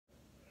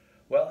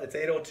Well, it's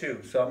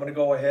 8:02, so I'm going to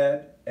go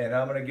ahead and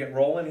I'm going to get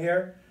rolling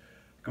here.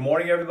 Good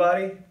morning,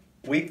 everybody.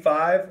 Week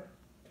 5.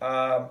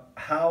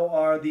 How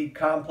are the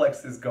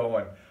complexes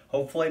going?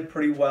 Hopefully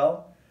pretty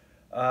well.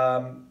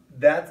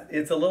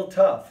 It's a little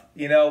tough,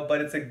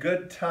 but it's a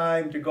good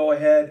time to go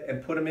ahead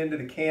and put them into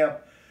the camp.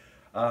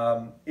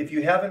 If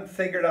you haven't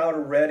figured out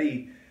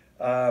already,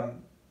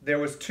 there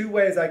was 2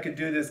 ways I could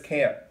do this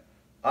camp.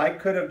 I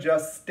could have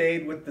just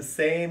stayed with the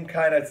same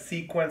kind of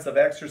sequence of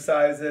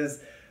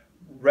exercises,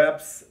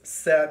 reps,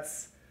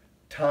 sets,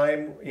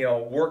 time,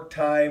 work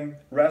time,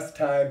 rest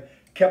time,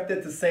 kept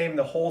it the same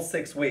the whole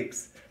 6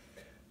 weeks.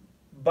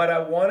 But I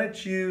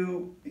wanted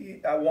you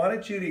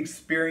to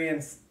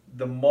experience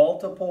the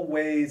multiple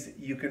ways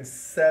you can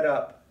set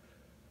up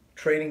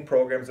training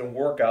programs and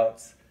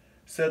workouts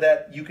so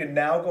that you can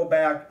now go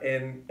back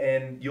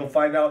and you'll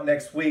find out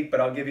next week, but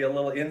I'll give you a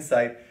little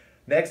insight.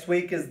 Next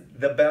week is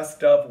the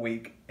best of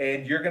week,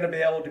 and you're going to be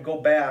able to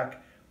go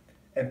back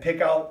and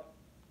pick out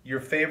your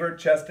favorite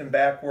chest and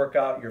back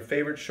workout, your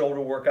favorite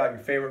shoulder workout, your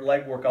favorite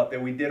leg workout that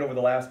we did over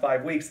the last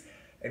 5 weeks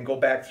and go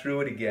back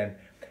through it again.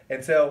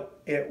 And so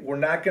we're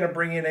not going to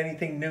bring in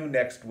anything new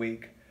next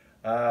week,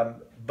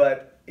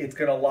 but it's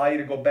going to allow you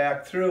to go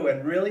back through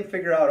and really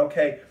figure out,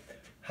 okay,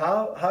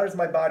 how does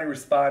my body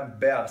respond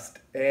best?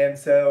 And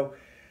so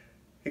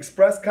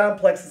express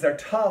complexes are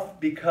tough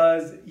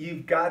because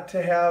you've got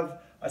to have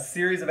a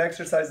series of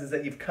exercises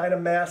that you've kind of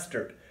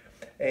mastered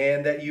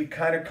and that you're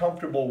kind of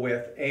comfortable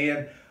with.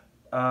 And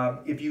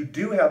if you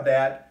do have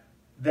that,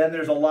 then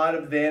there's a lot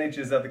of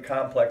advantages of the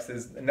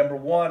complexes. Number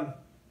 1,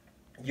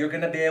 you're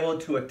going to be able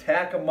to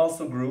attack a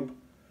muscle group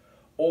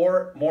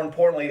or, more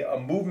importantly, a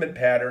movement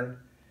pattern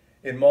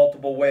in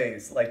multiple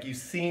ways. Like you've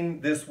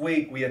seen this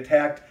week, we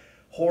attacked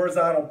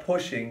horizontal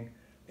pushing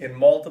in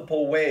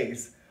multiple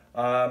ways.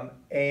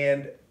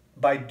 And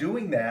by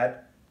doing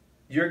that,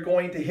 you're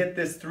going to hit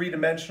this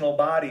 3-dimensional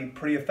body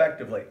pretty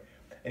effectively.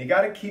 And you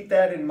got to keep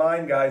that in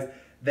mind, guys,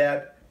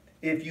 that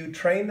if you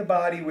train the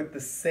body with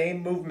the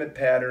same movement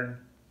pattern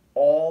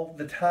all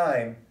the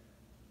time,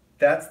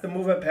 that's the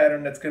movement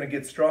pattern that's going to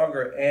get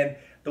stronger. And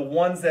the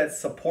ones that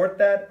support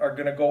that are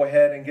going to go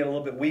ahead and get a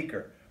little bit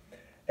weaker.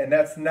 And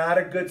that's not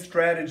a good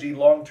strategy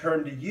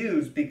long-term to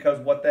use, because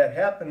what that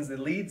happens, it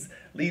leads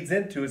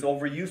into is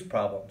overuse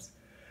problems.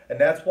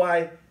 And that's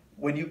why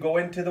when you go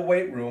into the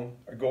weight room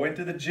or go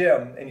into the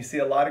gym and you see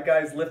a lot of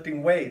guys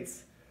lifting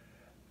weights,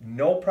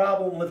 no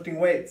problem lifting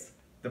weights.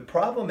 The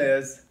problem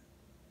is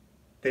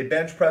they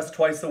bench press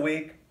twice a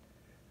week,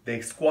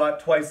 they squat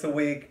twice a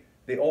week,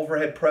 they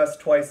overhead press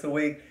twice a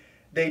week.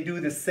 They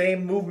do the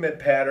same movement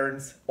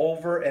patterns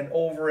over and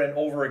over and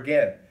over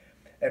again.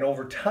 And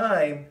over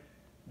time,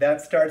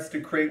 that starts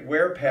to create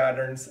wear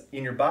patterns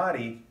in your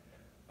body.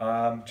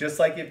 Just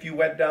like if you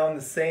went down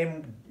the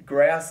same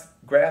grass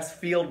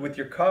field with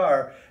your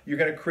car, you're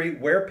going to create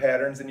wear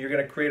patterns and you're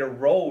going to create a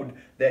road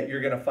that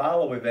you're going to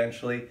follow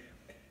eventually.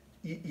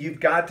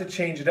 You've got to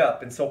change it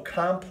up. And so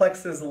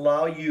complexes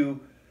allow you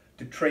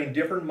to train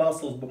different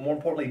muscles, but more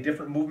importantly,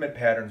 different movement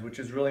patterns, which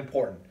is really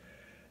important.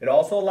 It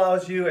also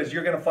allows you, as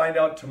you're going to find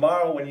out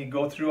tomorrow when you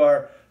go through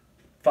our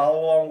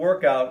follow-along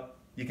workout,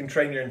 you can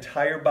train your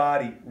entire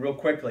body real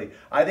quickly.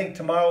 I think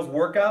tomorrow's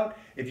workout,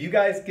 if you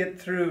guys get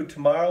through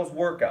tomorrow's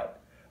workout,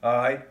 all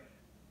right,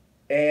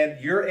 and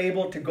you're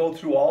able to go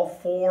through all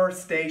 4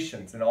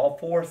 stations and all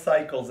 4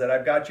 cycles that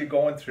I've got you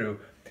going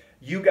through,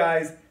 you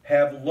guys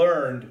have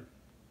learned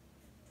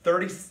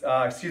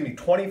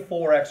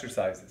 24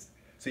 exercises.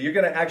 So you're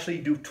going to actually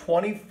do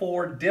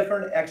 24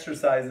 different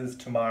exercises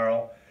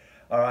tomorrow,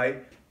 all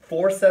right?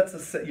 4 sets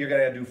of, you're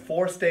going to do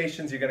 4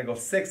 stations, you're going to go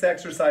 6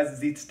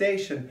 exercises each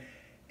station,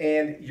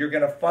 and you're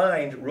going to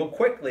find real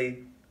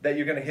quickly that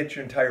you're going to hit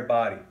your entire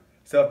body.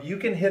 So if you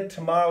can hit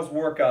tomorrow's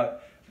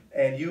workout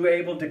and you're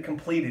able to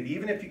complete it,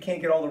 even if you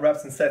can't get all the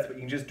reps and sets, but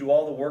you can just do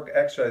all the work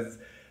exercises,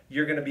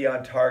 you're going to be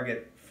on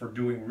target for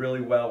doing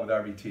really well with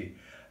RBT.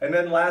 And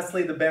then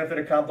lastly, the benefit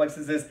of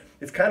complexes is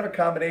it's kind of a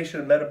combination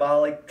of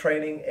metabolic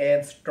training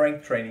and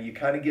strength training. You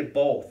kind of get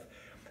both,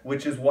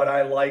 which is what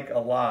I like a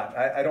lot.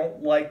 I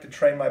don't like to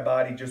train my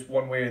body just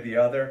one way or the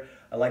other.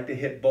 I like to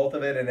hit both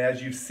of it. And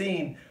as you've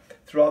seen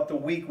throughout the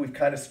week, we've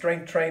kind of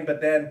strength trained, but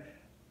then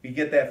we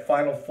get that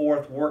final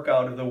 4th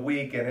workout of the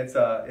week, and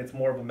it's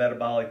more of a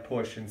metabolic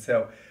push. And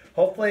so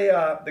hopefully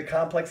the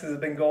complexes have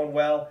been going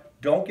well.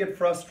 Don't get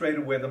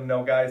frustrated with them,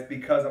 no, guys,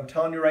 because I'm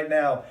telling you right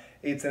now,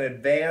 it's an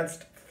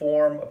advanced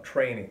form of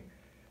training.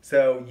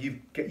 So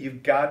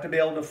you've got to be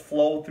able to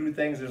flow through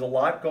things. There's a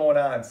lot going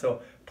on,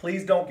 so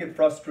please don't get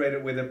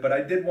frustrated with it. But I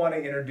did want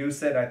to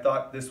introduce it, and I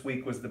thought this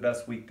week was the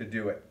best week to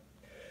do it.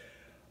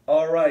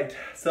 All right,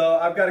 so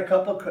I've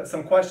got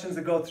some questions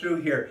to go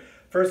through here.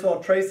 First of all,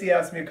 Tracy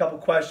asked me a couple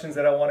questions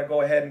that I want to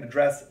go ahead and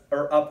address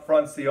up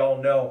front so you all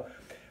know.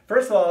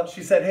 First of all,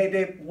 she said, hey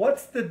Dave,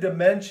 what's the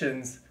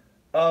dimensions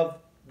of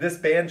this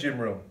band gym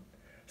room?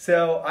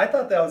 So I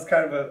thought that was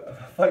kind of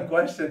a fun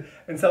question.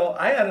 And so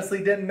I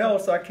honestly didn't know,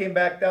 so I came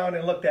back down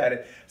and looked at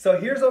it. So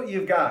here's what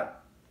you've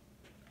got.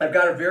 I've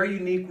got a very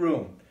unique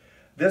room.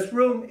 This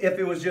room, if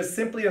it was just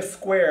simply a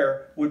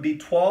square, would be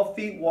 12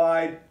 feet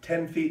wide,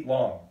 10 feet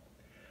long.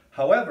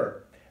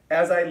 However,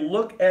 as I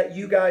look at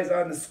you guys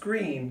on the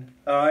screen,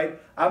 all right,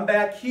 I'm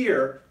back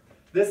here.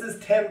 This is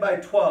 10 by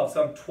 12,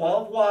 so I'm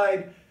 12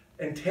 wide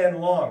and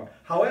 10 long.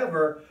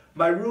 However,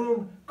 my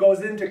room goes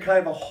into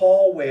kind of a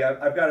hallway.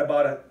 I've got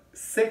about a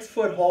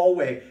 6-foot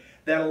hallway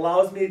that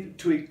allows me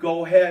to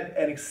go ahead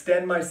and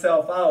extend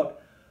myself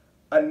out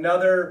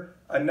another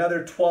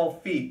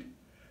 12 feet.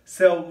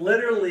 So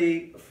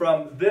literally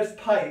from this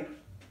pipe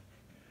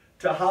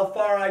to how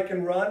far I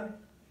can run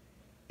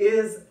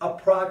is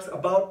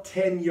about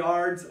 10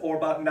 yards or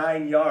about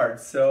 9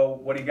 yards. So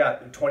what do you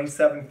got,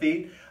 27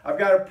 feet? I've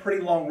got a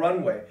pretty long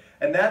runway,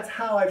 and that's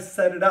how I've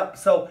set it up.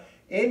 So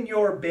in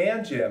your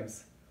band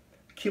gyms,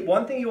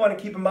 one thing you want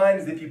to keep in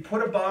mind is if you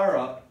put a bar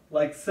up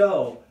like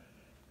so,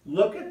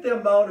 look at the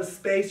amount of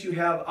space you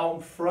have out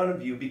in front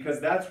of you,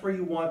 because that's where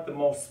you want the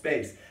most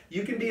space.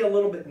 You can be a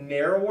little bit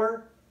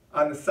narrower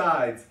on the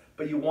sides,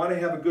 but you want to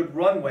have a good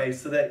runway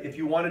so that if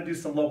you want to do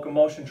some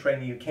locomotion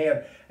training, you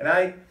can.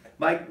 And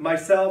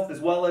myself,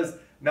 as well as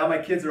now my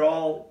kids are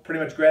all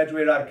pretty much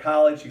graduated out of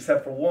college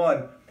except for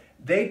one,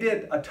 they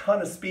did a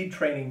ton of speed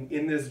training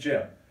in this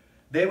gym.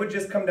 They would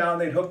just come down,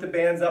 they'd hook the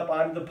bands up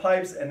onto the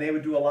pipes, and they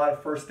would do a lot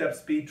of first step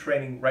speed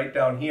training right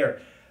down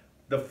here.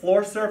 The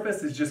floor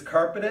surface is just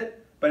carpeted,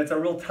 but it's a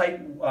real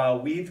tight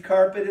weave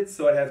carpeted,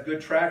 so it has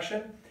good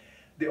traction.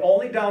 The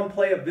only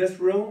downplay of this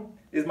room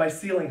is my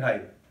ceiling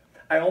height.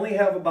 I only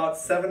have about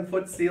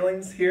 7-foot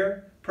ceilings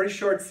here, pretty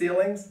short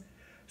ceilings.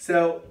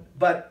 So,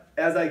 but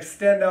as I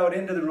extend out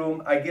into the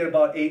room, I get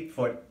about 8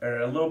 foot or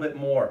a little bit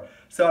more.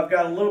 So I've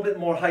got a little bit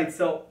more height.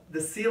 So the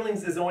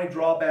ceilings is the only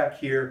drawback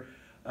here,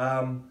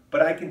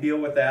 but I can deal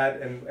with that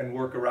and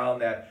work around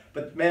that.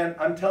 But man,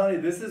 I'm telling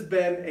you, this has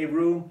been a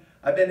room,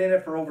 I've been in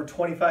it for over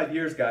 25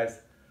 years,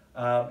 guys.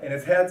 And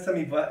it's had some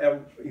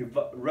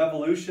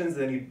revolutions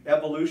and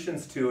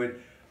evolutions to it.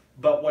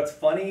 But what's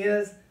funny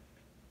is,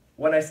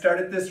 when I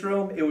started this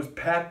room, it was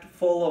packed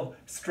full of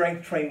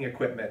strength training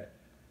equipment.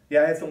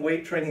 Yeah, I had some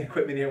weight training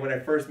equipment here when I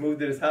first moved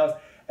to this house,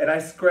 and I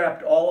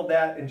scrapped all of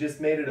that and just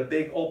made it a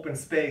big open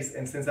space.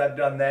 And since I've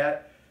done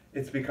that,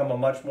 it's become a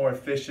much more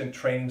efficient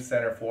training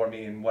center for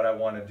me and what I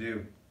want to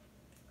do.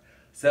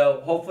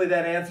 So hopefully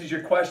that answers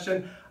your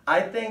question.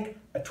 I think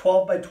a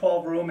 12 by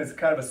 12 room is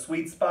kind of a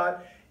sweet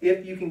spot.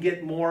 If you can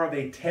get more of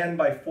a 10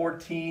 by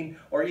 14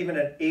 or even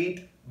an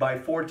 8 by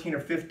 14 or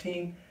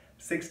 15,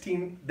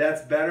 16,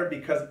 that's better,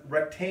 because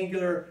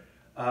rectangular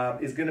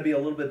is going to be a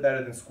little bit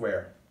better than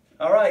square.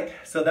 All right,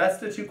 so that's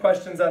the 2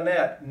 questions on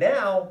that.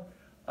 Now,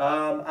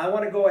 I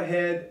want to go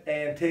ahead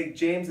and take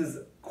James's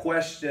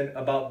question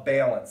about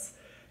balance.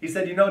 He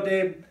said, you know,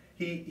 Dave,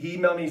 he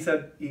emailed me, he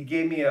said, he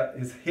gave me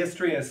his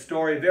history and his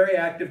story. Very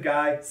active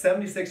guy,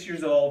 76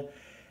 years old,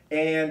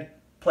 and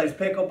plays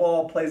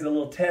pickleball, plays a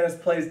little tennis,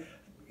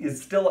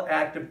 is still an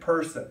active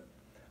person,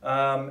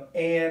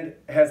 and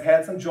has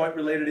had some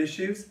joint-related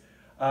issues,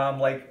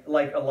 like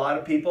a lot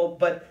of people.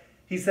 But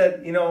he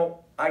said, you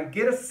know, I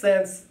get a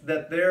sense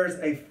that there's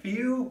a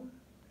few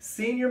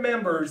senior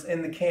members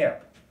in the camp.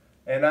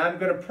 And I'm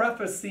going to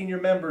preface senior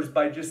members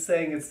by just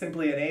saying it's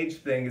simply an age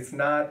thing. It's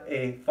not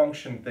a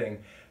function thing.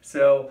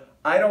 So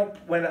I don't,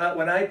 when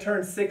I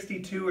turn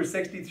 62 or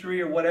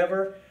 63 or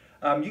whatever,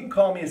 you can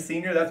call me a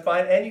senior, that's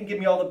fine. And you can give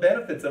me all the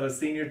benefits of a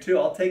senior too.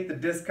 I'll take the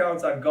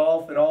discounts on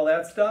golf and all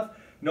that stuff.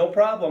 No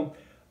problem.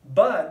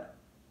 But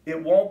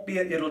it won't be,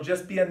 it'll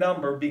just be a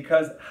number,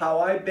 because how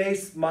I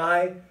base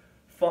my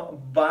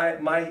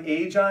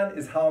age on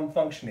is how I'm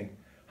functioning.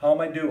 How am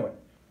I doing?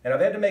 And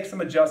I've had to make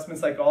some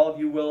adjustments, like all of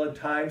you will at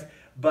times.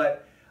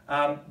 But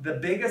the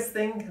biggest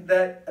thing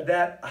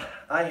that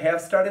I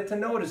have started to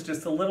notice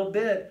just a little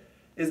bit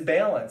is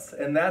balance.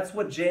 And that's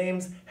what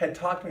James had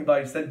talked to me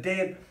about. He said,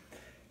 Dave,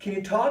 can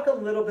you talk a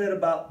little bit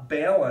about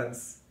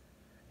balance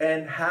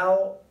and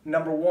how,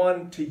 number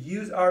one, to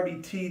use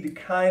RBT to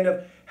kind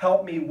of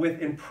help me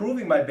with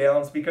improving my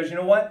balance? Because you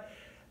know what?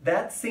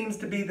 That seems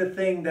to be the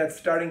thing that's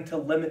starting to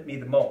limit me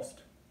the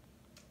most.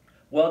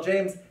 Well,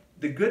 James,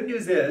 the good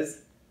news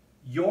is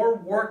you're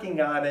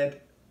working on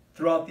it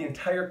throughout the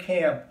entire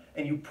camp,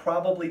 and you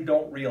probably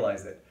don't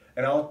realize it.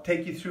 And I'll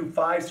take you through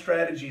 5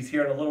 strategies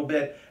here in a little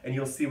bit, and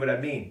you'll see what I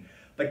mean.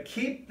 But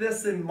keep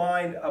this in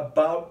mind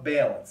about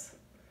balance.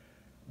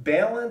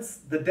 Balance,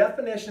 the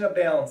definition of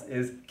balance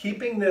is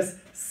keeping this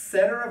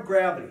center of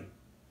gravity,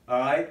 all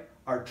right?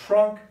 Our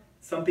trunk,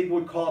 some people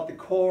would call it the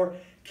core,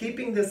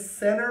 keeping this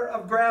center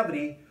of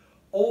gravity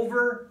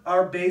over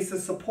our base of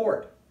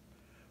support.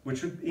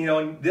 Which, you know,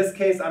 in this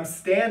case, I'm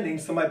standing,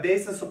 so my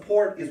base of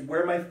support is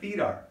where my feet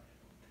are.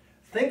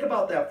 Think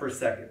about that for a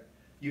second.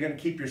 You're going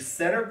to keep your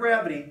center of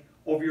gravity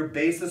over your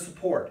base of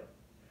support.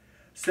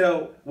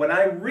 So when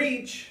I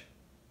reach,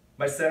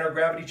 my center of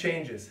gravity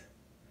changes.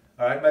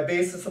 All right, my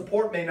base of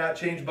support may not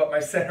change, but my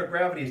center of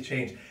gravity has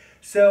changed.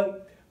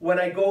 So when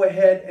I go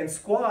ahead and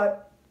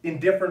squat in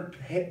different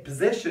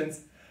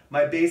positions,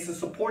 my base of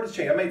support has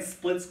changed. I may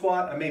split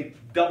squat, I may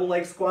double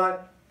leg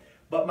squat,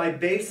 but my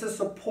base of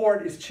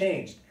support is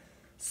changed.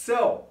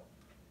 So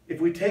if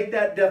we take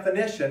that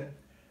definition,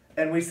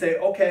 and we say,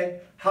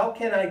 okay, how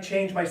can I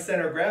change my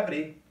center of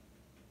gravity?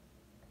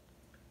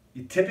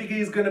 It typically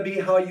is going to be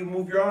how you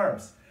move your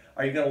arms.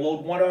 Are you going to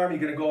load one arm?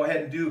 You're going to go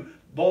ahead and do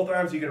both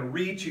arms. You're going to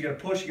reach, you're going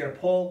to push, you're going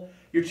to pull.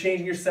 You're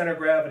changing your center of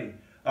gravity.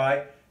 All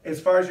right. As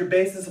far as your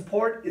base of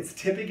support, it's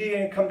typically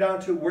going to come down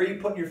to where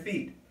you're putting your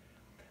feet.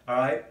 All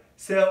right.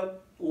 So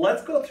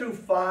let's go through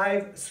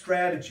 5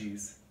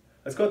 strategies.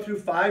 Let's go through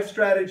 5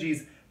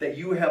 strategies that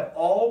you have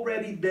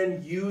already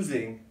been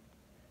using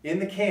in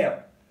the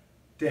camp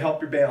to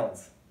help your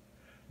balance.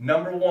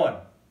 Number 1,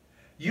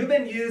 you've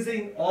been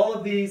using all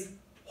of these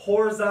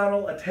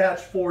horizontal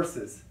attached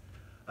forces.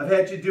 I've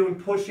had you doing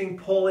pushing,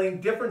 pulling,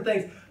 different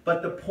things,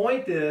 but the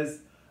point is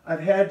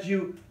I've had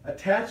you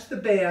attach the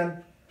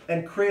band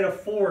and create a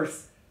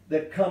force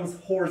that comes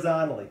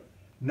horizontally,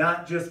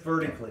 not just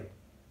vertically.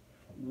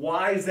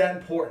 Why is that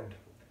important?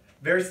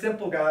 Very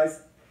simple,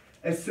 guys.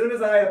 As soon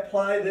as I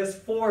apply this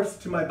force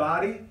to my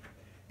body,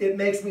 it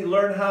makes me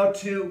learn how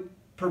to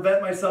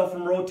prevent myself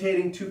from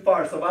rotating too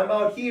far. So if I'm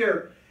out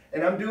here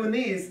and I'm doing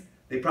these,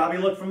 they probably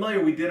look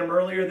familiar. We did them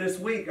earlier this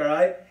week, all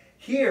right?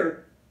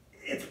 Here,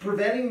 it's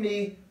preventing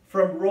me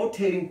from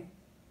rotating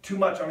too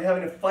much. I'm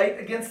having to fight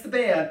against the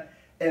band,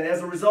 and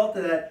as a result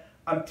of that,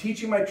 I'm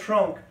teaching my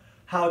trunk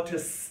how to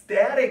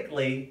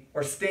statically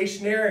or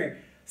stationary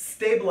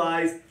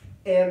stabilize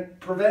and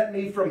prevent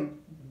me from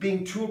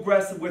being too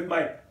aggressive with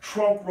my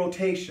trunk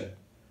rotation.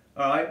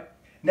 All right?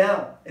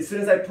 Now, as soon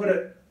as I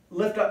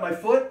lift up my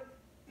foot,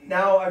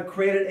 now I've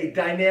created a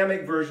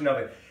dynamic version of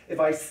it.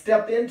 If I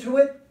step into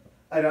it,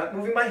 I'm not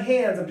moving my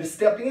hands, I'm just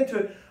stepping into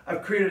it,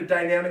 I've created a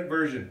dynamic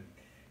version.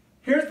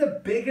 Here's the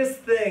biggest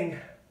thing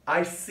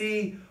I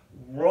see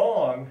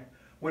wrong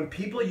when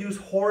people use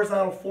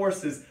horizontal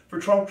forces for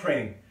trunk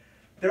training.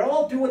 They're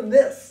all doing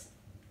this.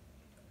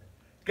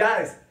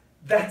 Guys,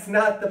 that's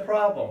not the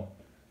problem.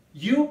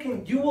 You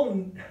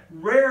will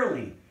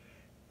rarely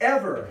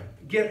ever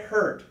get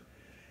hurt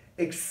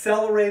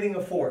accelerating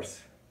a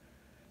force.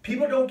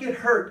 People don't get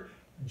hurt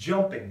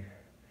jumping.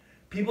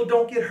 People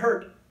don't get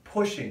hurt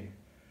pushing.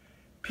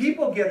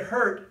 People get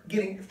hurt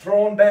getting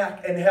thrown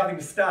back and having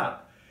to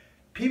stop.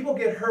 People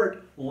get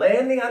hurt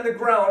landing on the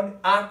ground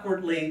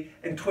awkwardly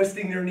and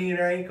twisting their knee and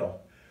their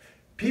ankle.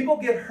 People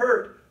get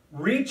hurt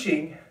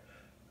reaching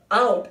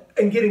out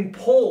and getting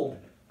pulled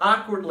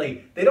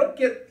awkwardly. They don't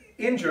get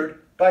injured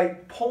by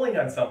pulling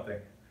on something.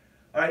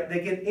 All right? They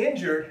get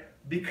injured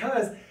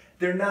because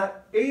they're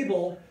not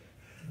able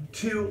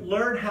to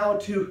learn how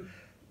to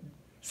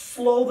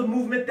slow the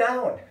movement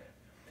down.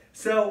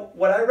 So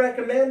what I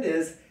recommend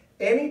is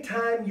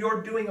anytime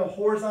you're doing a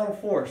horizontal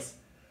force,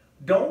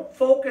 don't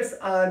focus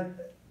on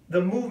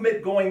the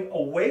movement going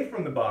away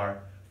from the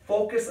bar.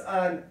 Focus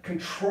on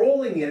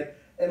controlling it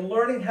and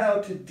learning how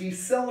to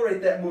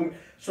decelerate that movement.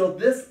 So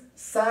this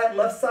side,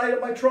 left side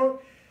of my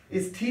trunk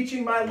is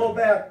teaching my low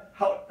back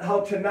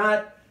how to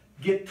not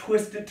get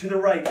twisted to the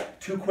right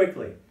too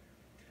quickly.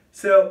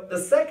 So the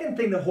second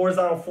thing that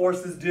horizontal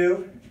forces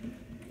do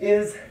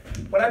is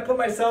when I put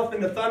myself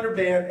in the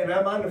Thunderband and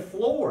I'm on the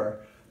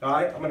floor, all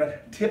right, I'm going to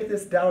tip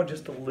this down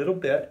just a little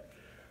bit.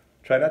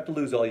 Try not to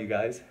lose all you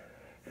guys.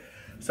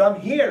 So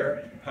I'm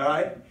here, all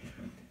right.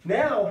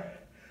 Now,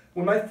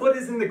 when my foot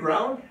is in the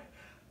ground,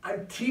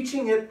 I'm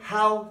teaching it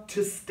how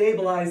to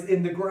stabilize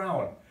in the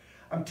ground.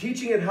 I'm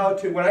teaching it how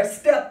to, when I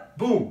step,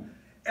 boom,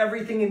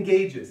 everything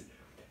engages.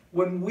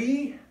 When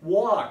we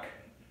walk,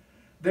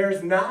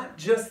 there's not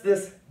just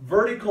this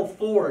vertical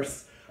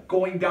force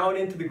going down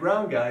into the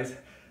ground, guys.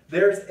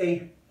 There's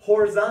a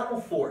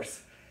horizontal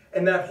force.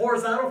 And that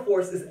horizontal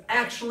force is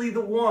actually the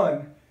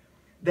one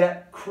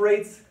that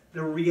creates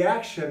the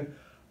reaction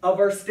of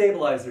our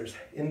stabilizers.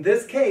 In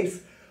this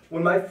case,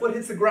 when my foot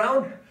hits the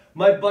ground,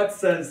 my butt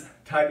says,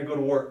 time to go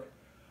to work.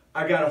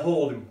 I gotta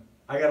hold him.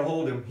 I gotta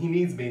hold him. He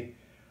needs me.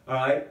 All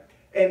right?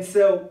 And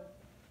so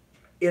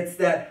it's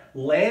that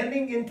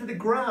landing into the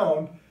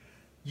ground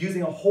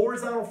using a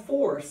horizontal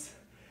force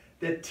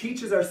that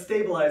teaches our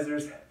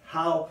stabilizers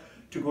how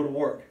to go to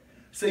work.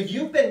 So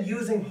you've been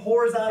using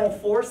horizontal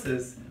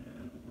forces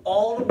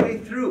all the way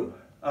through,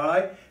 all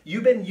right?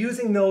 You've been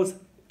using those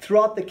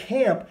throughout the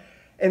camp,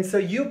 and so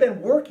you've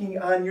been working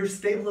on your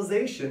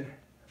stabilization.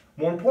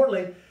 More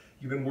importantly,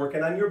 you've been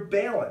working on your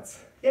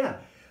balance. Yeah,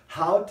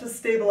 how to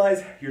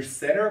stabilize your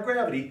center of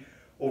gravity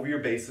over your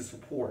base of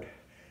support.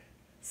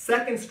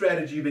 Second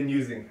strategy you've been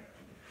using.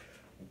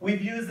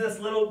 We've used this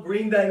little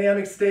green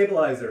dynamic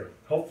stabilizer.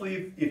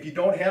 Hopefully, if you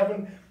don't have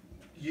one,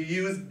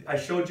 I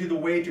showed you the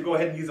way to go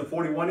ahead and use a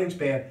 41-inch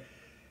band.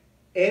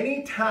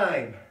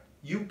 Anytime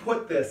you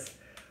put this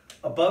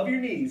above your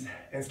knees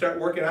and start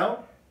working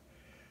out,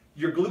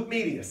 your glute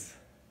medius,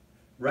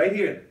 right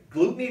here,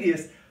 glute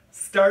medius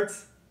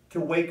starts to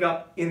wake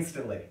up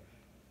instantly.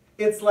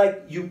 It's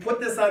like you put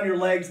this on your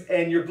legs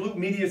and your glute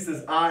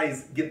medius's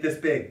eyes get this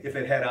big, if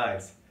it had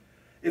eyes.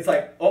 It's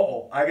like,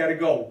 uh-oh, I gotta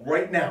go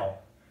right now.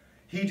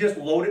 He just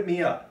loaded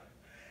me up.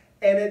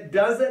 And it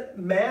doesn't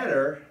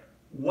matter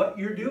what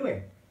you're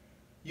doing.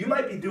 You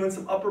might be doing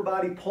some upper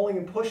body pulling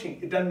and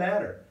pushing. It doesn't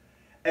matter.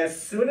 As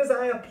soon as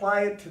I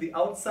apply it to the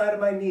outside of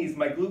my knees,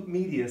 my glute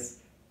medius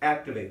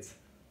activates.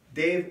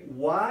 Dave,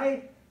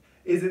 why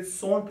is it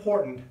so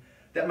important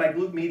that my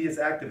glute medius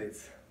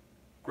activates?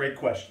 Great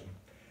question.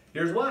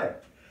 Here's why.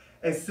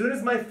 As soon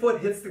as my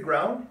foot hits the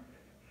ground,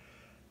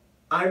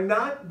 I'm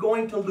not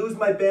going to lose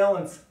my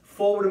balance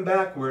forward and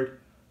backward.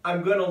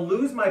 I'm going to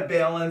lose my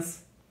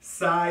balance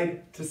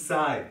side to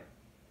side.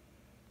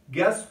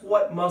 Guess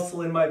what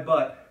muscle in my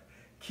butt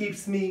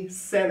keeps me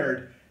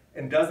centered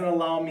and doesn't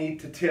allow me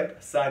to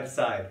tip side to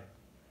side?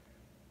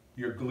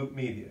 Your glute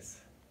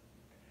medius.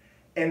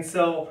 And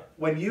so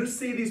when you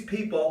see these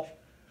people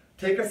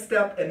take a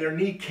step and their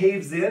knee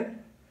caves in,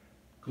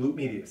 glute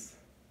medius.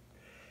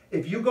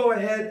 If you go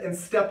ahead and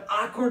step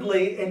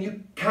awkwardly and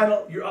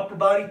your upper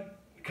body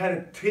kind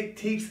of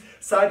teaks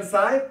side to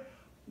side,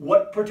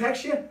 what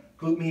protects you?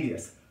 Glute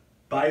medius.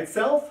 By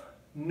itself?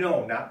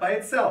 No, not by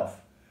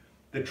itself.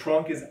 The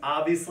trunk is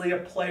obviously a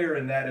player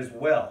in that as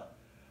well.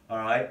 All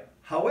right.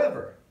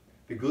 However,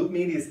 the glute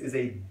medius is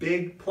a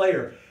big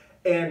player.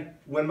 And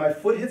when my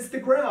foot hits the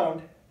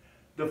ground,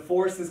 the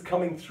force is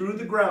coming through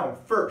the ground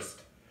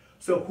first.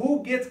 So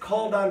who gets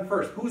called on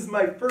first? Who's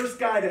my first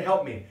guy to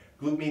help me?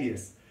 Glute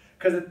medius.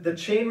 Because the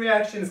chain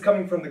reaction is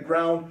coming from the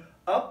ground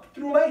up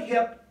through my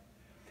hip,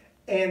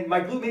 and my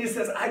glute medius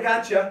says, I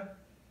gotcha.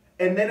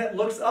 And then it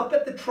looks up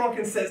at the trunk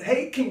and says,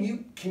 hey, can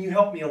you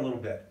help me a little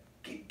bit?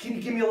 Can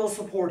you give me a little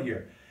support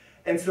here?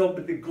 And so,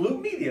 but the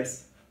glute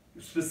medius,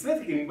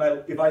 specifically,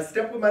 if I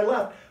step with my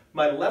left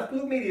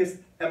glute medius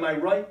and my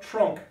right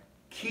trunk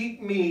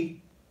keep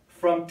me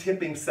from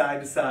tipping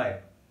side to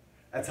side.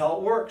 That's how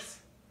it works.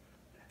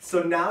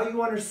 So now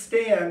you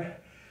understand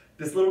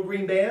this little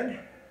green band.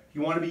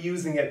 You want to be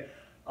using it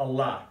a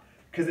lot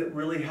because it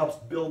really helps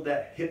build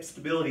that hip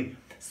stability,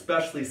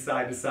 especially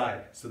side to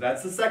side. So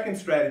that's the second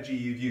strategy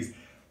you'd use.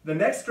 The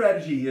next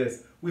strategy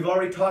is, we've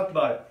already talked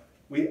about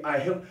it.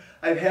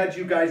 I've had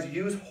you guys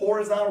use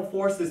horizontal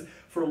forces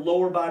for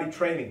lower body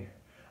training.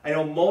 I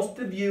know most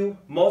of you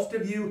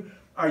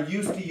are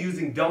used to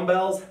using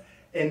dumbbells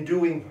and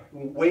doing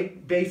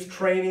weight-based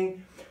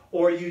training,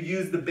 or you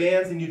use the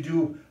bands and you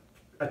do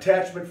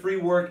attachment-free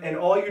work, and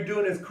all you're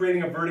doing is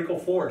creating a vertical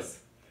force.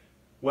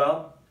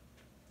 Well,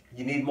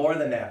 you need more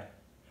than that.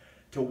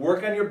 To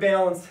work on your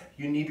balance,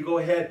 you need to go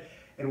ahead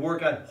and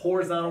work on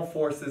horizontal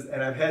forces,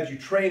 and I've had you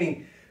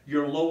training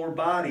your lower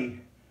body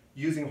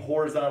using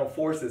horizontal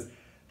forces.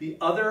 The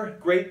other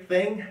great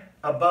thing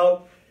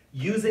about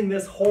using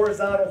this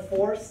horizontal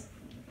force,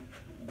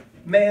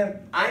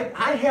 man,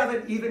 I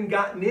haven't even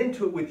gotten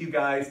into it with you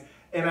guys,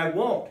 and I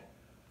won't.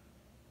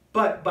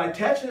 But by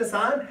attaching this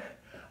on,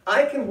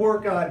 I can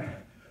work on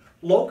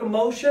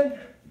locomotion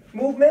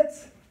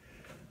movements.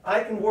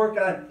 I can work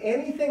on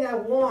anything I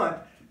want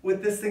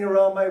with this thing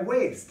around my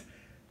waist.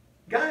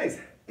 Guys,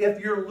 if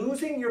you're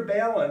losing your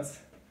balance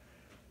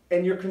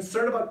and you're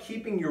concerned about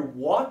keeping your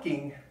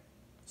walking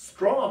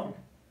strong,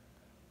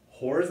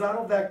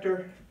 horizontal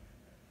vector,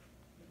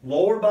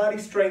 lower body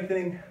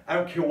strengthening, I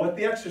don't care what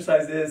the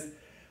exercise is,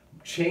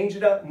 change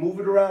it up, move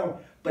it around,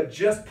 but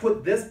just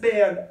put this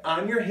band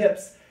on your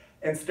hips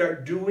and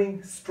start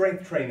doing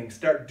strength training,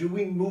 start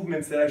doing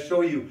movements that I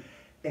show you,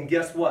 and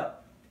guess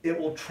what? It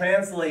will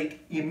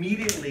translate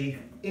immediately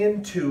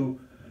into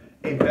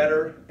a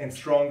better and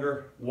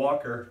stronger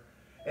walker.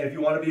 And if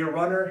you want to be a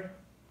runner,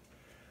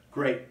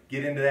 great,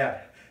 get into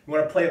that. You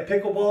want to play a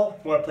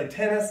pickleball, you want to play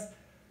tennis,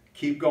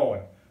 keep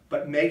going.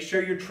 But make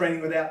sure you're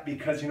training with that,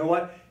 because you know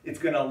what? It's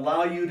going to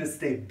allow you to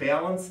stay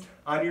balanced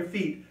on your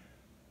feet,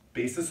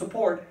 base of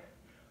support,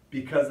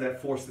 because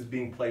that force is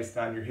being placed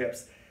on your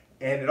hips.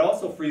 And it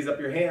also frees up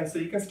your hands so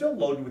you can still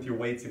load with your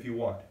weights if you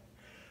want.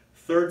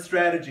 Third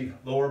strategy,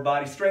 lower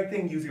body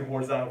strengthening using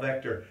horizontal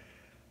vector.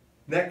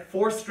 Next,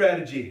 fourth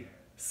strategy,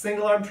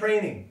 single arm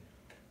training.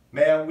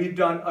 Man, we've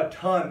done a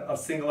ton of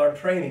single arm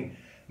training.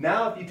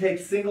 Now if you take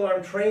single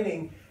arm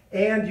training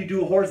and you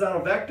do a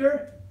horizontal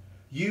vector,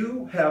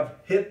 you have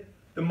hit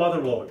the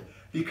mother load,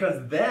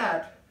 because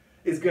that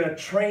is going to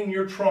train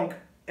your trunk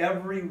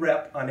every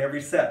rep on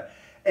every set.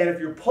 And if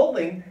you're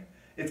pulling,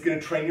 it's going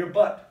to train your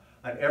butt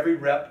on every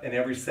rep and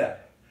every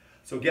set.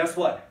 So guess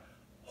what?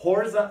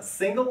 Horizontal,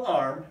 single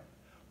arm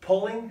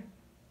pulling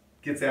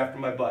gets after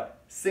my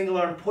butt. Single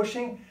arm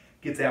pushing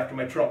gets after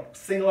my trunk.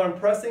 Single arm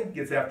pressing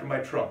gets after my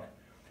trunk.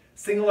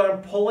 Single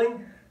arm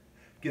pulling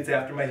gets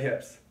after my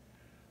hips.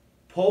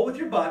 Pull with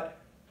your butt,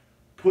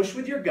 push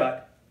with your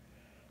gut,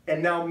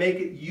 and now make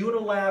it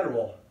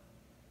unilateral.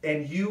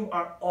 And you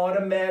are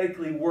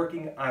automatically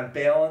working on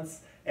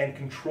balance and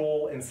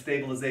control and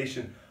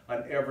stabilization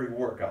on every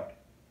workout.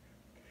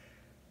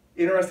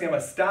 Interesting, I'm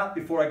going to stop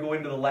before I go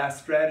into the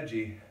last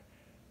strategy.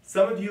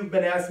 Some of you have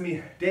been asking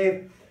me,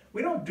 Dave,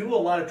 we don't do a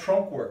lot of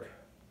trunk work.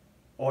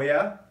 Oh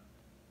yeah?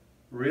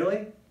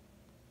 Really?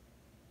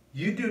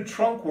 You do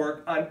trunk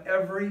work on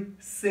every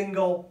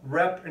single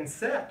rep and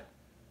set,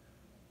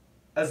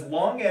 as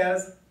long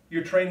as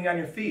you're training on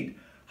your feet.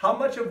 How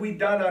much have we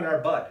done on our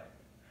butt?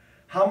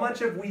 How much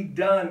have we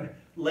done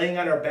laying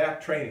on our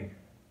back training?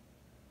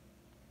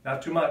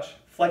 Not too much.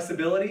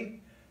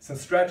 Flexibility, some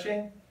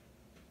stretching.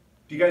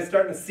 Do you guys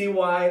starting to see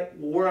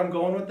where I'm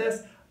going with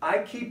this? I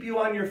keep you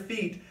on your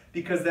feet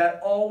because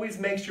that always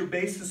makes your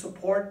base of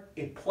support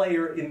a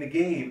player in the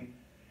game.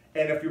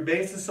 And if your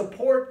base of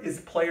support is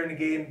a player in the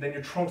game, then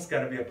your trunk's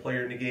got to be a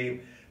player in the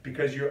game,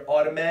 because you're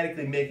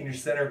automatically making your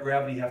center of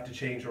gravity have to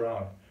change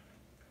around.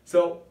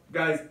 So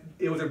guys,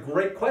 it was a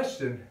great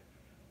question,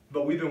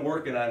 but we've been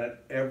working on it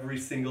every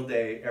single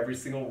day, every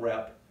single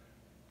rep,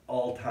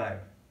 all time.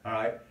 All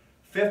right.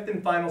 Fifth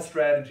and final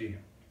strategy,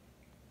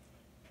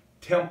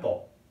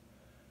 tempo.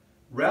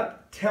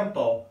 Rep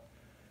tempo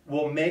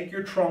will make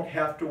your trunk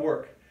have to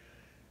work.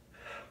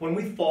 When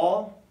we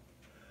fall,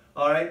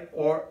 all right,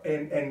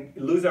 and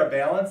lose our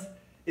balance,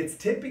 it's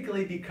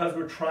typically because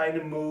we're trying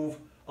to move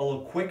a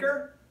little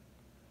quicker,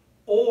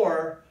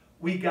 or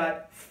we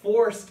got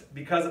forced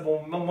because of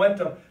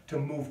momentum to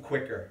move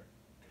quicker.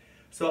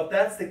 So if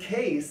that's the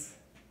case,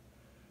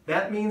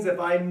 that means if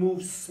I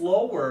move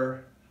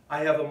slower, I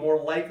have a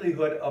more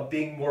likelihood of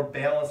being more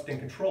balanced and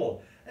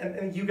controlled.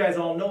 And you guys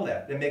all know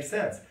that. It makes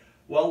sense.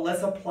 Well,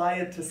 let's apply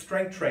it to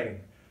strength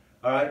training.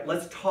 All right,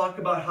 let's talk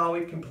about how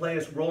it can play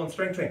its role in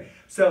strength training.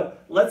 So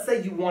let's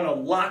say you want to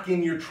lock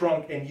in your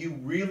trunk and you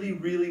really,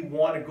 really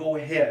want to go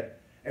ahead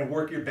and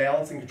work your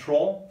balance and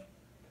control.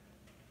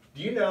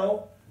 Do you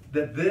know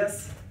that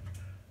this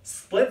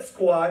split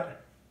squat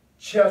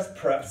chest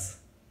press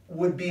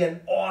would be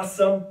an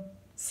awesome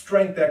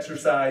strength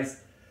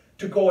exercise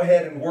to go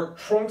ahead and work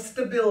trunk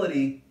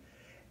stability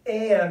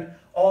and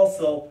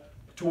also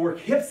to work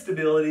hip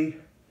stability,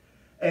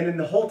 and in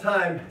the whole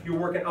time you're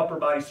working upper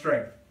body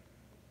strength.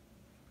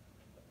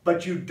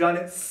 But you've done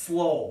it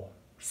slow,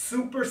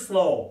 super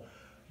slow.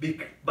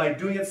 By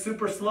doing it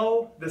super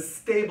slow, the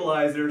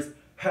stabilizers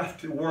have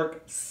to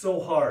work so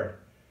hard.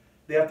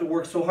 They have to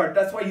work so hard.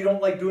 That's why you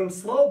don't like doing them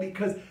slow,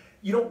 because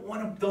you don't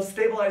want those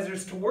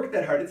stabilizers to work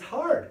that hard. It's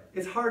hard.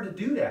 It's hard to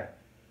do that.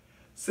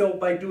 So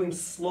by doing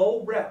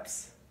slow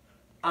reps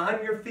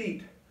on your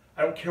feet,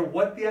 I don't care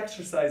what the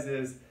exercise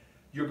is,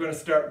 you're going to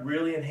start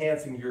really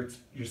enhancing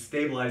your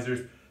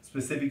stabilizers,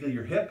 specifically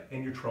your hip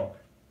and your trunk.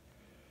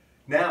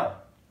 Now,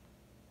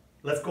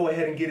 let's go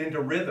ahead and get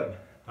into rhythm,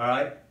 all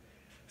right?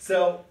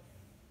 So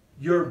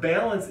your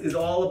balance is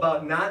all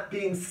about not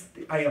being,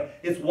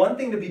 it's one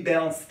thing to be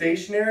balanced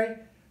stationary,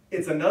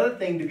 it's another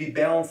thing to be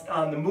balanced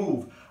on the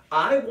move.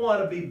 I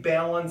want to be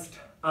balanced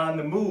on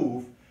the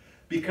move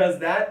because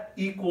that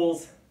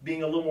equals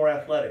being a little more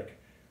athletic.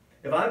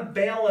 If I'm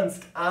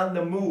balanced on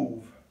the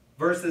move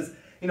versus,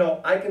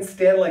 I can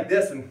stand like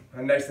this and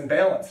I'm nice and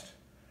balanced.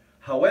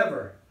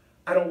 However,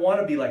 I don't want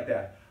to be like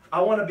that.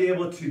 I want to be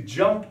able to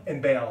jump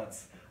and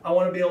balance. I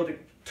want to be able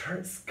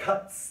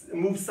to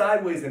move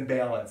sideways and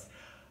balance.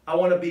 I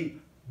want to be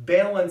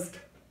balanced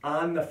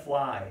on the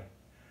fly.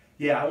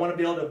 Yeah, I want to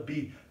be able to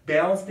be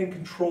balanced and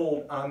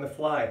controlled on the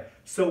fly.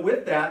 So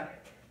with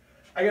that,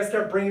 I got to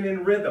start bringing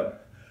in rhythm.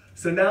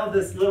 So now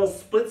this little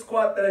split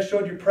squat that I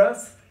showed you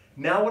press,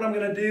 now what I'm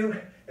going to do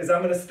is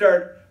I'm going to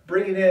start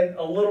bringing in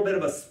a little bit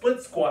of a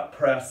split squat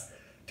press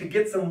to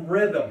get some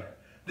rhythm.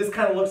 This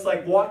kind of looks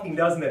like walking,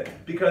 doesn't it?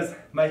 Because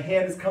my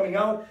hand is coming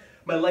out,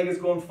 my leg is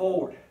going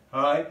forward,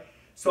 all right?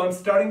 So I'm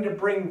starting to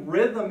bring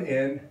rhythm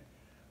in,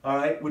 all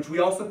right, which we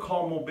also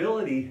call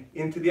mobility,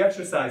 into the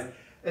exercise.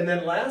 And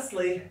then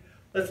lastly,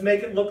 let's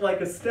make it look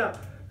like a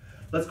step.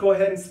 Let's go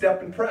ahead and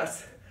step and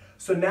press.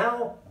 So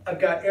now I've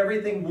got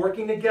everything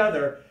working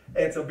together,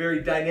 and it's a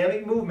very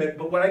dynamic movement,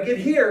 but when I get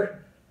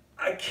here,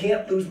 I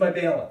can't lose my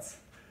balance.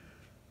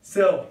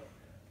 So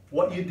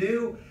what you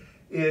do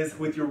is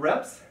with your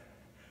reps,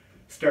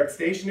 start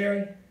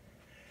stationary,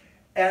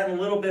 add a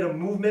little bit of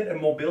movement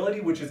and mobility,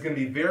 which is going to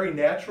be very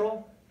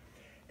natural.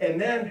 And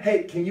then,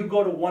 hey, can you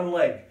go to one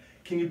leg?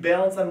 Can you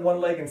balance on one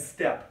leg and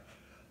step?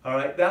 All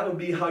right, that would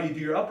be how you do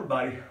your upper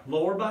body.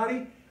 Lower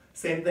body,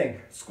 same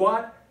thing.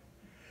 Squat,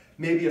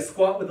 maybe a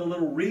squat with a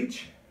little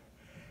reach,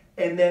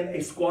 and then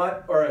a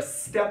squat or a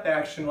step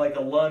action like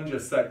a lunge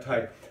of such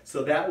type.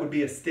 So that would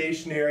be a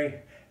stationary,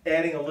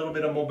 adding a little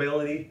bit of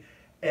mobility,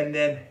 and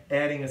then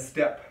adding a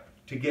step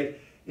to get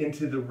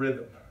into the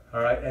rhythm,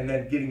 all right, and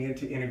then getting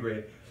into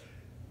integrate.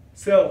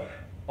 So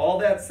all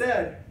that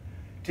said,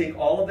 take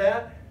all of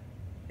that,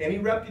 any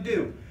rep you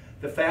do,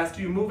 the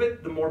faster you move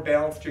it, the more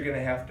balanced you're going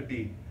to have to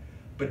be.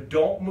 But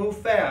don't move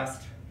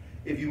fast.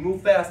 If you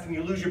move fast and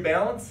you lose your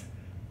balance,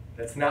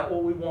 that's not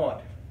what we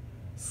want.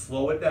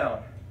 Slow it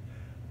down.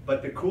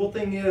 But the cool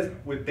thing is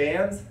with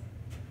bands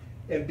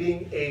and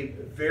being a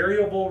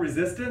variable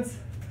resistance,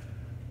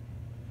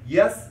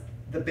 yes,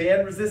 the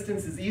band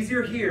resistance is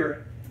easier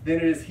here than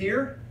it is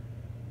here,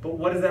 but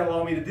what does that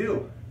allow me to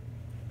do?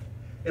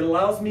 It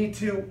allows me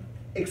to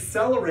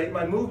accelerate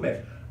my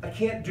movement. I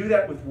can't do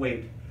that with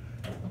weight,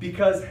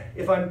 because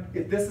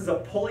if this is a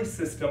pulley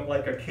system,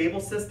 like a cable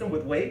system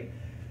with weight,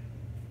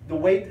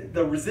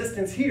 the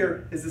resistance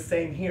here is the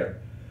same here.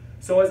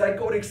 So as I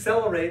go to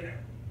accelerate,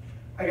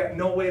 I got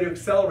no way to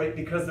accelerate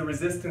because the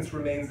resistance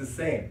remains the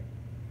same.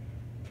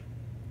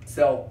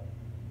 So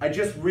I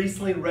just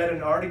recently read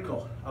an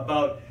article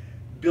about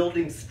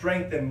building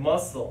strength and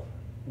muscle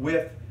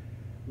with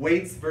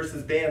weights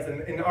versus bands,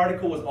 and the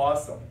article was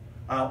awesome.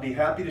 I'll be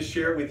happy to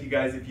share it with you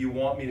guys if you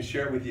want me to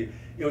share it with you.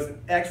 It was an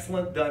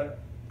excellent done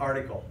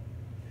article.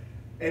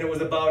 and it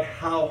was about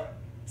how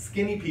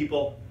skinny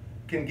people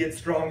can get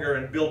stronger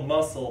and build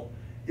muscle.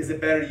 Is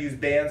it better to use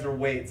bands or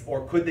weights,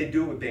 or could they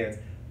do it with bands?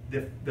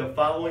 The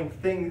following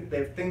thing,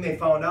 the thing they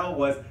found out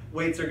was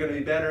weights are going to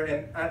be better,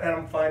 and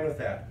I'm fine with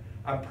that.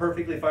 I'm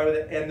perfectly fine with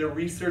it, and the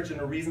research and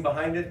the reason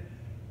behind it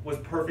was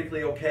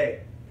perfectly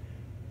okay.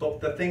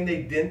 But the thing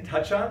they didn't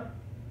touch on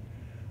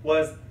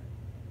was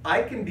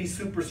I can be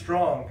super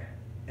strong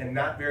and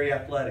not very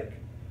athletic.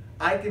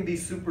 I can be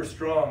super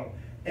strong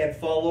and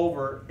fall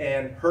over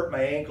and hurt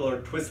my ankle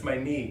or twist my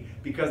knee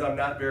because I'm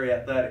not very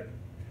athletic.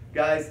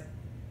 Guys,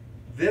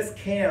 this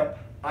camp,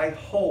 I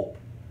hope,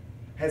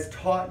 has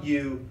taught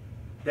you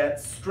that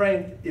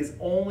strength is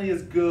only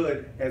as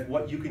good as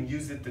what you can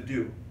use it to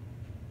do.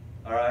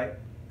 All right?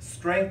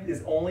 Strength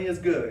is only as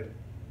good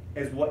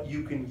as what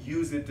you can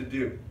use it to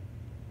do.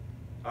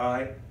 All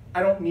right?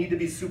 I don't need to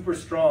be super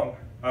strong.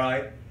 All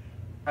right?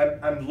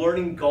 I'm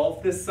learning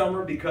golf this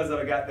summer because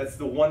that's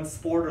the one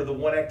sport or the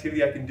one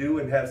activity I can do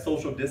and have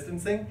social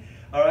distancing.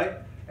 All right?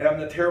 And I'm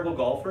a terrible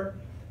golfer,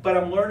 but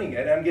I'm learning it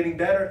and I'm getting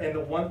better. And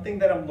the one thing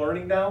that I'm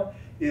learning now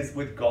is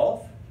with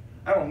golf,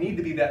 I don't need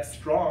to be that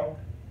strong.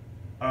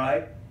 All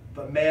right?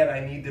 But man, I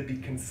need to be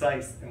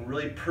concise and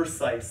really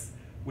precise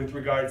with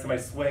regards to my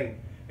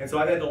swing. And so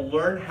I've had to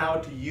learn how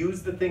to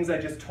use the things I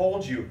just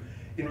told you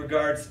in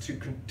regards to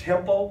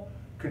tempo,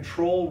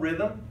 control,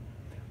 rhythm.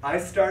 I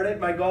started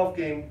my golf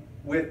game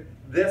with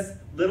this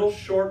little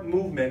short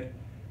movement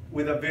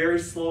with a very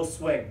slow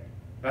swing.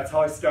 That's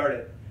how I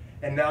started.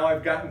 And now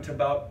I've gotten to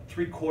about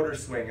 3/4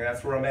 swing, and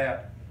that's where I'm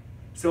at.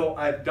 So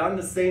I've done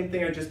the same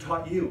thing I just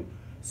taught you.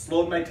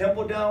 Slowed my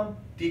tempo down,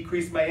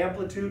 decreased my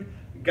amplitude,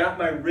 got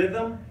my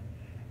rhythm,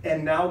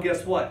 and now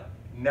guess what?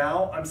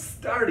 Now I'm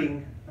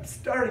starting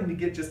to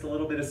get just a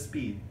little bit of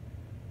speed.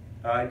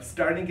 All right,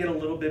 starting to get a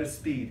little bit of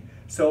speed.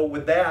 So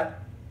with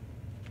that,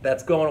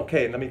 that's going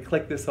okay. Let me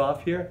click this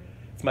off here.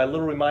 It's my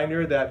little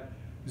reminder that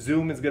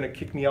Zoom is going to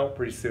kick me out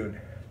pretty soon.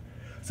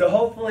 So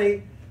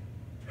hopefully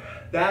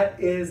that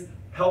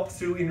helps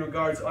you in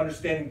regards to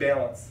understanding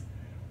balance.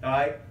 All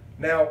right,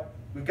 now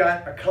we've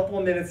got a couple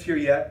of minutes here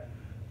yet.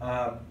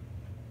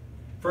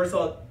 First of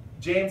all,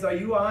 James, are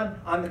you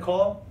on the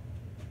call?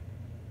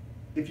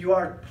 If you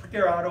are, put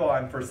your auto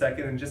on for a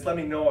second and just let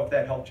me know if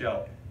that helped you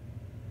out.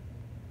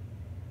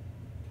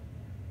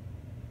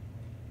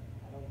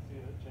 I don't see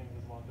that James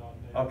is logged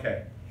on.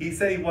 Okay. He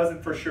said he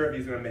wasn't for sure if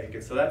he's going to make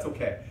it, so that's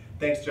okay.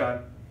 Thanks,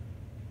 John.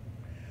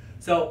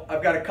 So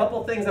I've got a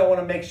couple things I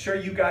want to make sure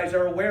you guys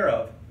are aware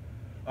of.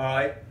 All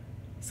right.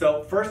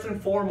 So first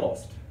and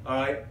foremost, all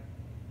right,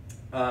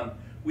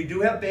 we do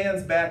have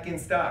bands back in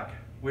stock,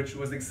 which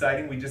was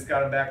exciting. We just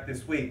got them back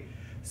this week.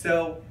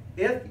 So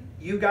if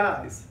you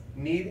guys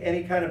need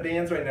any kind of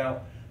bands right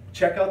now,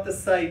 check out the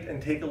site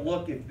and take a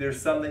look if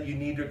there's some that you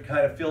need to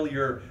kind of fill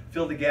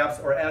the gaps,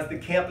 or as the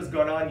camp has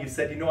gone on, you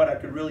said, you know what, I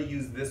could really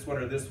use this one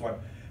or this one.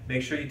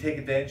 Make sure you take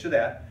advantage of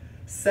that.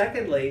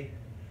 Secondly,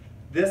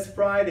 this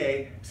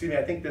Friday,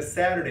 I think this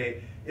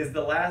Saturday is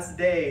the last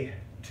day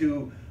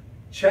to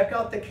check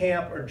out the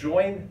camp or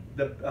join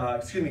the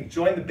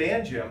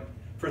band gym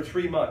for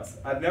 3 months.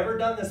 I've never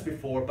done this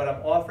before, but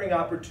I'm offering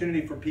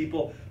opportunity for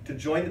people to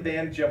join the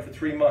band gym for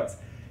 3 months.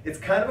 It's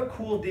kind of a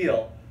cool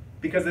deal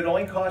because it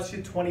only costs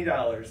you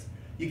 $20.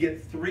 You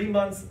get 3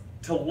 months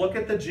to look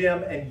at the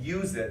gym and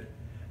use it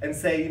and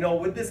say, you know,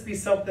 would this be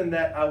something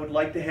that I would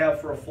like to have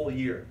for a full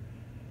year?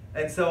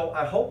 And so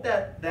I hope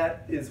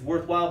that is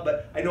worthwhile,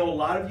 but I know a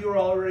lot of you are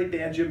already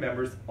band gym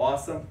members.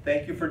 Awesome,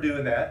 thank you for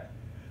doing that.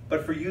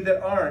 But for you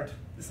that aren't,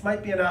 this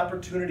might be an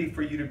opportunity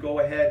for you to go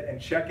ahead and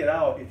check it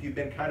out if you've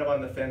been kind of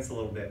on the fence a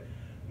little bit.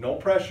 No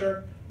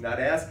pressure, not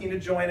asking to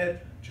join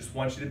it, just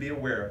want you to be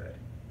aware of it.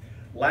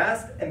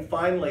 Last and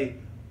finally,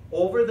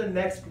 over the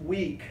next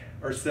week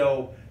or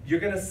so, you're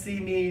going to see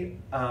me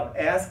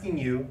asking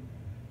you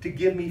to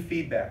give me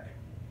feedback.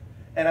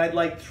 And I'd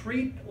like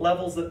three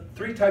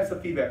types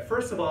of feedback.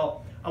 First of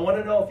all, I want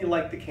to know if you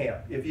liked the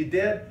camp. If you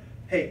did,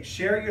 hey,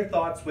 share your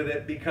thoughts with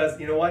it, because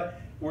you know what?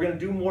 We're going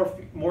to do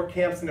more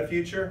camps in the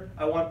future.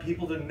 I want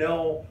people to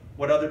know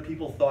what other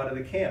people thought of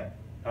the camp.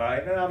 All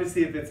right? And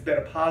obviously, if it's been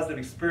a positive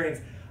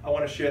experience, I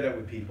want to share that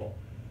with people.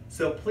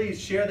 So please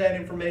share that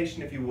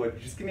information if you would.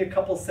 Just give me a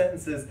couple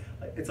sentences.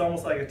 It's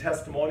almost like a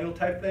testimonial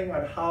type thing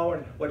on how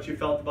and what you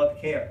felt about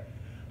the camp.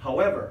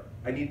 However,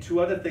 I need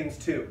 2 other things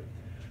too.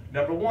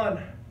 Number 1,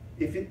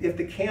 if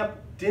the camp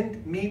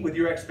didn't meet with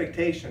your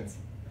expectations,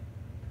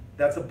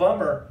 that's a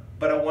bummer,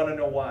 but I want to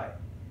know why.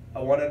 I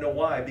want to know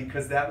why,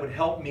 because that would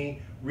help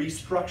me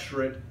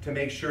restructure it to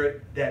make sure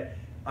that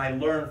I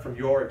learn from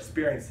your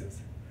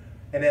experiences.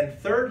 And then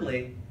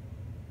thirdly,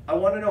 I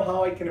want to know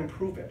how I can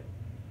improve it.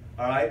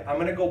 All right, I'm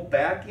going to go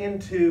back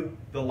into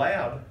the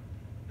lab,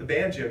 the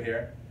band gym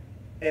here,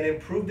 and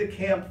improve the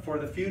camp for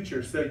the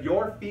future. So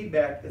your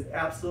feedback is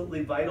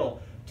absolutely vital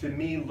to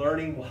me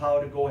learning how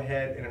to go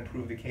ahead and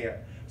improve the camp.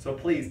 So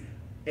please,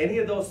 any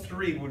of those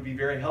 3 would be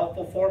very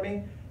helpful for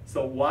me.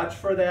 So watch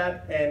for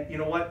that, and you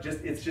know what?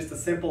 It's just a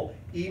simple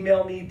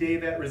email me,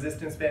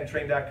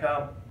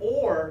 Dave@resistancebandtrain.com,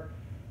 or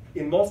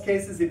In most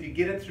cases, if you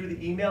get it through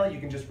the email, you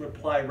can just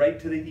reply right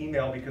to the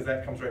email because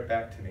that comes right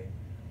back to me.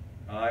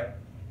 All right?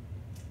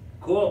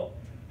 Cool.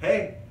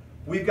 Hey,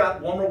 we've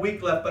got one more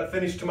week left, but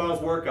finish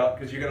tomorrow's workout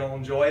because you're going to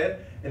enjoy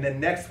it. And then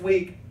next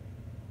week,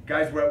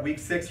 guys, we're at week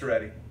 6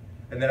 already.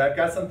 And then I've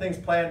got some things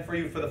planned for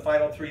you for the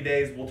final 3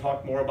 days. We'll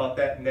talk more about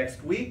that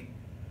next week.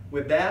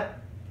 With that,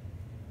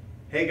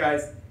 hey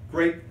guys,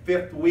 great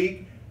 5th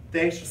week.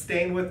 Thanks for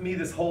staying with me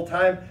this whole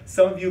time.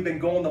 Some of you have been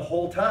going the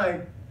whole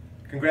time.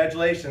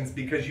 Congratulations,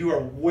 because you are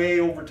way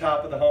over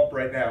top of the hump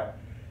right now.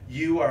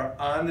 You are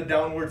on the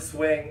downward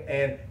swing,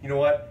 and you know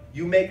what?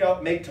 You make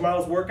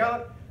tomorrow's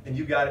workout, and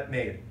you got it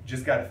made. You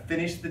just got to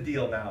finish the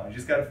deal now. You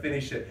just got to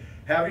finish it.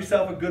 Have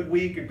yourself a good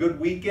week, a good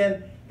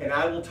weekend, and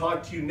I will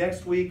talk to you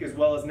next week as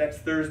well as next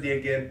Thursday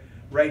again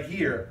right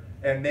here.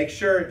 And make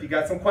sure if you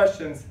got some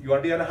questions, you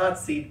want to be on the hot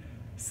seat,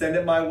 send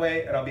it my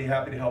way, and I'll be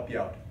happy to help you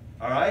out.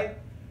 All right?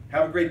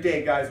 Have a great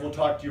day, guys. We'll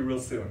talk to you real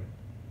soon.